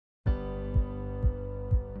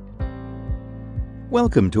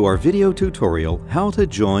Welcome to our video tutorial, How to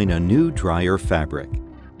Join a New Dryer Fabric.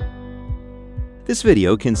 This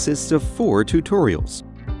video consists of 4 tutorials,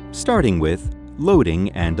 starting with loading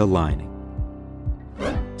and aligning.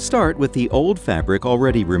 Start with the old fabric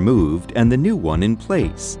already removed and the new one in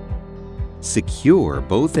place. Secure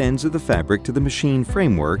both ends of the fabric to the machine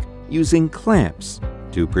framework using clamps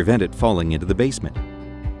to prevent it falling into the basement.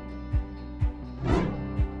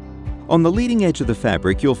 On the leading edge of the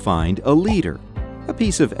fabric, you'll find a leader, a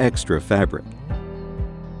piece of extra fabric.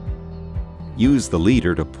 Use the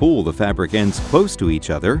leader to pull the fabric ends close to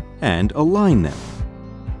each other and align them.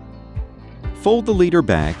 Fold the leader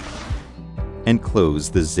back and close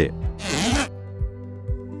the zip.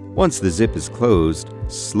 Once the zip is closed,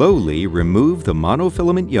 slowly remove the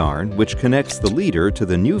monofilament yarn which connects the leader to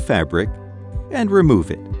the new fabric and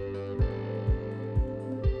remove it.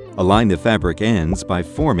 Align the fabric ends by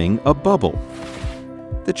forming a bubble.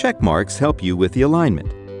 The check marks help you with the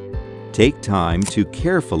alignment. Take time to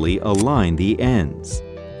carefully align the ends.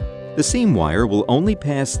 The seam wire will only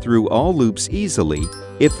pass through all loops easily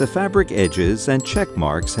if the fabric edges and check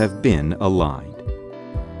marks have been aligned.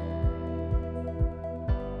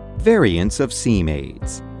 Variants of seam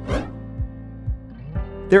aids.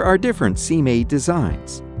 There are different seam aid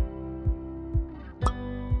designs.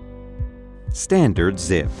 Standard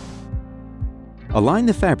zip. Align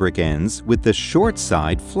the fabric ends with the short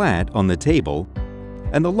side flat on the table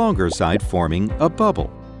and the longer side forming a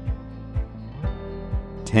bubble.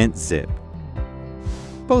 Tent zip.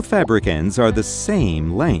 Both fabric ends are the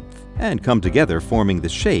same length and come together forming the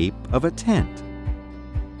shape of a tent.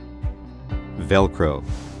 Velcro.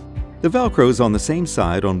 The Velcro is on the same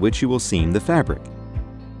side on which you will seam the fabric.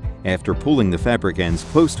 After pulling the fabric ends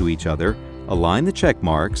close to each other, align the check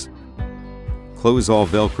marks, close all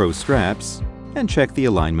Velcro straps, and check the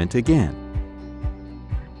alignment again.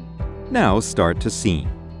 Now start to seam.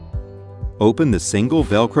 Open the single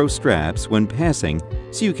Velcro straps when passing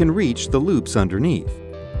so you can reach the loops underneath.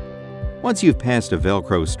 Once you've passed a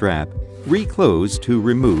Velcro strap, reclose to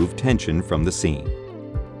remove tension from the seam.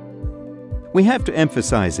 We have to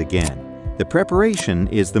emphasize again, the preparation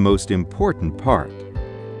is the most important part.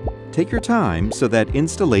 Take your time so that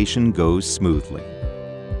installation goes smoothly.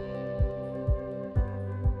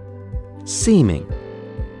 Seaming.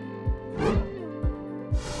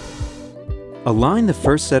 Align the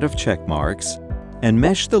first set of check marks and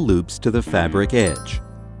mesh the loops to the fabric edge.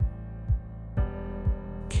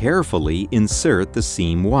 Carefully insert the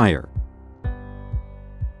seam wire.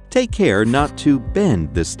 Take care not to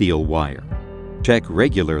bend the steel wire. Check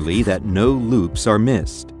regularly that no loops are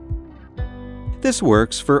missed. This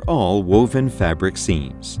works for all woven fabric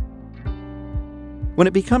seams. When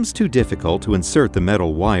it becomes too difficult to insert the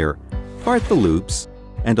metal wire, part the loops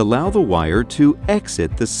and allow the wire to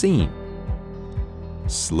exit the seam.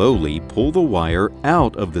 Slowly pull the wire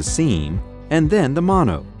out of the seam and then the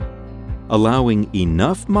mono, allowing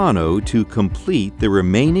enough mono to complete the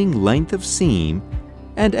remaining length of seam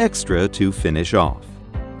and extra to finish off.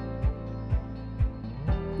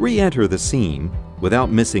 Re-enter the seam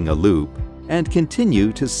without missing a loop and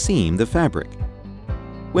continue to seam the fabric.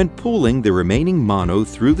 When pulling the remaining mono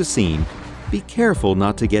through the seam, be careful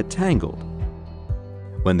not to get tangled.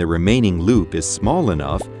 When the remaining loop is small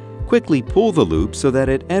enough, quickly pull the loop so that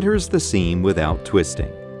it enters the seam without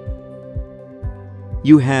twisting.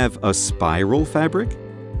 You have a spiral fabric?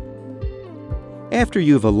 After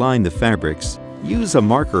you've aligned the fabrics, use a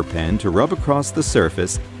marker pen to rub across the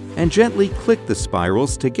surface and gently click the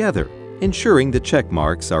spirals together, ensuring the check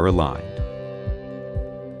marks are aligned.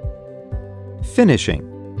 Finishing.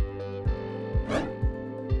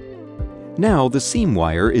 Now the seam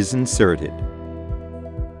wire is inserted.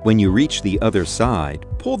 When you reach the other side,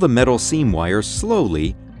 pull the metal seam wire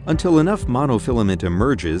slowly until enough monofilament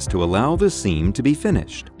emerges to allow the seam to be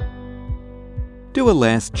finished. Do a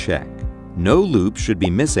last check. No loop should be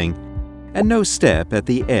missing and no step at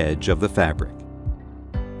the edge of the fabric.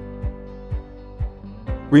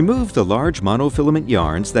 Remove the large monofilament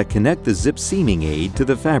yarns that connect the zip seaming aid to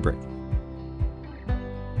the fabric.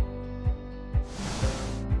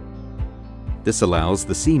 This allows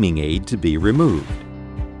the seaming aid to be removed.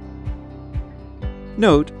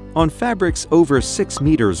 Note, on fabrics over 6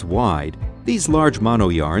 meters wide, these large mono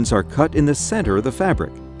yarns are cut in the center of the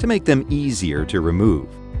fabric to make them easier to remove.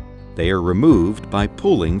 They are removed by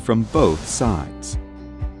pulling from both sides.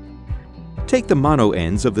 Take the mono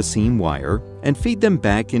ends of the seam wire and feed them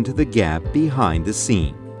back into the gap behind the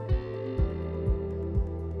seam.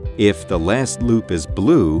 If the last loop is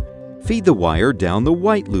blue, feed the wire down the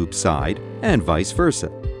white loop side and vice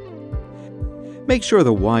versa. Make sure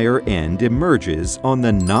the wire end emerges on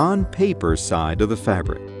the non-paper side of the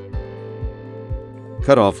fabric.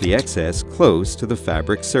 Cut off the excess close to the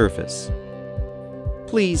fabric surface.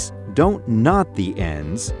 Please don't knot the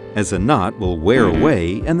ends, as a knot will wear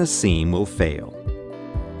away and the seam will fail.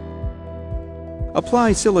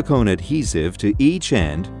 Apply silicone adhesive to each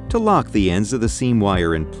end to lock the ends of the seam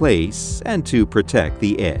wire in place and to protect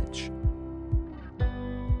the edge.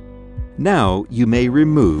 Now you may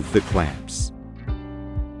remove the clamps.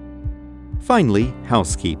 Finally,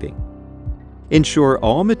 housekeeping. Ensure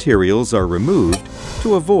all materials are removed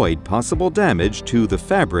to avoid possible damage to the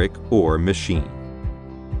fabric or machine.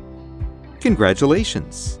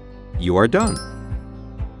 Congratulations! You are done!